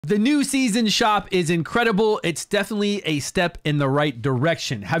The new season shop is incredible. It's definitely a step in the right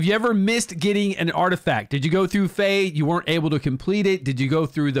direction. Have you ever missed getting an artifact? Did you go through Fae? You weren't able to complete it. Did you go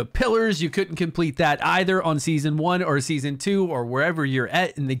through the pillars? You couldn't complete that either on season 1 or season 2 or wherever you're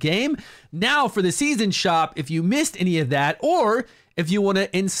at in the game. Now for the season shop, if you missed any of that, or if you want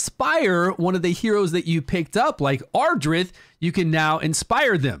to inspire one of the heroes that you picked up like Ardrith, you can now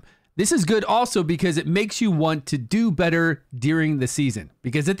inspire them. This is good also because it makes you want to do better during the season.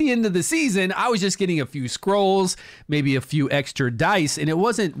 Because at the end of the season, I was just getting a few scrolls, maybe a few extra dice, and it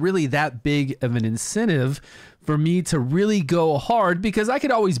wasn't really that big of an incentive for me to really go hard because I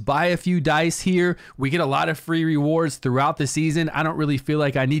could always buy a few dice here. We get a lot of free rewards throughout the season. I don't really feel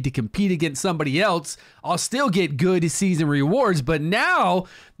like I need to compete against somebody else. I'll still get good season rewards, but now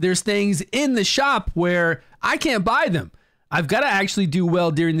there's things in the shop where I can't buy them. I've got to actually do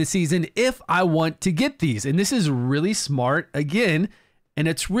well during the season if I want to get these. And this is really smart, again, and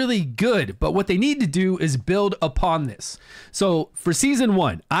it's really good. But what they need to do is build upon this. So for season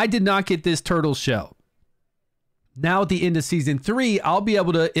 1, I did not get this turtle shell. Now at the end of season 3, I'll be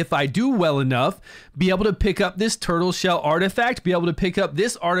able to, if I do well enough, be able to pick up this turtle shell artifact, be able to pick up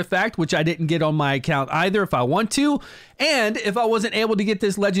this artifact, which I didn't get on my account either if I want to. And if I wasn't able to get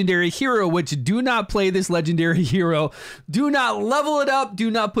this legendary hero, which do not play this legendary hero, do not level it up, do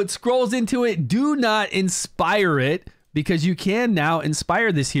not put scrolls into it, do not inspire it, because you can now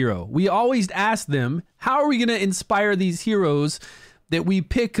inspire this hero. We always ask them, how are we going to inspire these heroes that we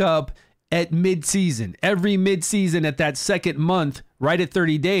pick up at mid-season? Every mid-season at that second month, right at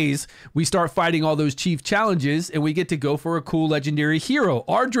 30 days, we start fighting all those chief challenges and we get to go for a cool legendary hero.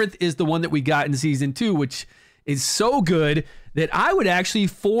 Ardrith is the one that we got in season 2, which is so good that I would actually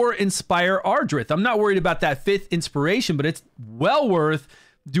inspire Ardrith. I'm not worried about that 5th inspiration, but it's well worth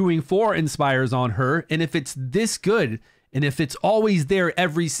doing 4 inspires on her. And if it's this good, and if it's always there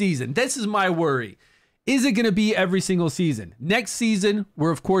every season, this is my worry. Is it going to be every single season? Next season, we're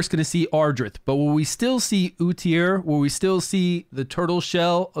of course going to see Ardrith, but will we still see Utier? Will we still see the turtle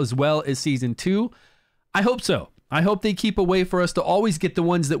shell as well as season 2? I hope so. I hope they keep a way for us to always get the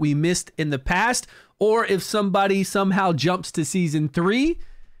ones that we missed in the past, or if somebody somehow jumps to season 3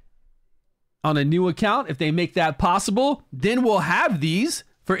 on a new account, if they make that possible, then we'll have these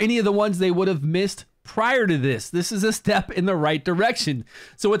for any of the ones they would have missed prior to this. This is a step in the right direction.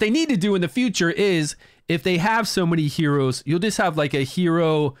 So what they need to do in the future is, if they have so many heroes, you'll just have like a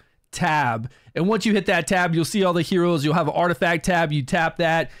hero tab. And once you hit that tab, you'll see all the heroes. You'll have an artifact tab. You tap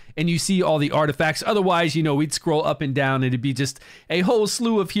that and you see all the artifacts. Otherwise, you know, we'd scroll up and down. It'd be just a whole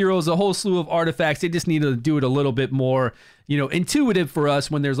slew of heroes, a whole slew of artifacts. They just need to do it a little bit more, you know, intuitive for us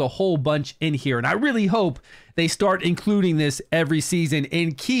when there's a whole bunch in here. And I really hope they start including this every season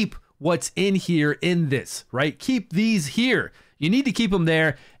and keep what's in here in this, right? Keep these here. You need to keep them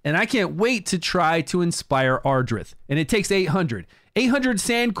there. And I can't wait to try to inspire Ardrith. And it takes 800. 800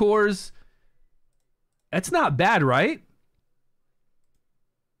 sand cores. That's not bad, right?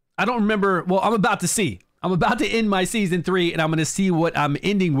 I don't remember. Well, I'm about to see. I'm about to end my season 3 and I'm going to see what I'm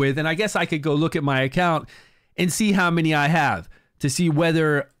ending with. And I guess I could go look at my account and see how many I have to see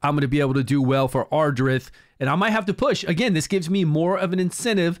whether I'm going to be able to do well for Ardrith. And I might have to push. Again, this gives me more of an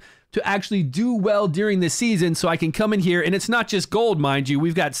incentive to actually do well during the season so I can come in here. And it's not just gold, mind you.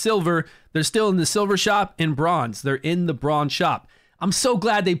 We've got silver. They're still in the silver shop, and bronze. They're in the bronze shop. I'm so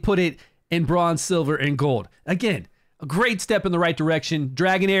glad they put it in bronze, silver, and gold. Again, a great step in the right direction.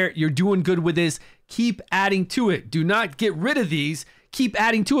 Dragonheir, you're doing good with this. Keep adding to it. Do not get rid of these. Keep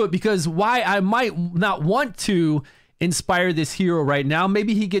adding to it, because why I might not want to inspire this hero right now.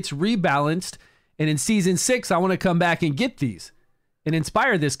 Maybe he gets rebalanced, and in season 6, I want to come back and get these and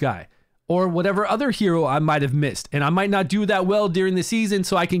inspire this guy or whatever other hero I might have missed. And I might not do that well during the season,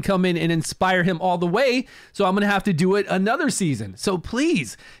 so I can come in and inspire him all the way. So I'm going to have to do it another season. So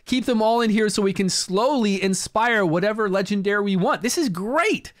please keep them all in here so we can slowly inspire whatever legendary we want. This is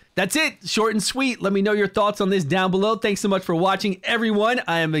great. That's it. Short and sweet. Let me know your thoughts on this down below. Thanks so much for watching, everyone.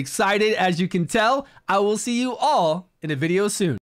 I am excited, as you can tell. I will see you all in a video soon.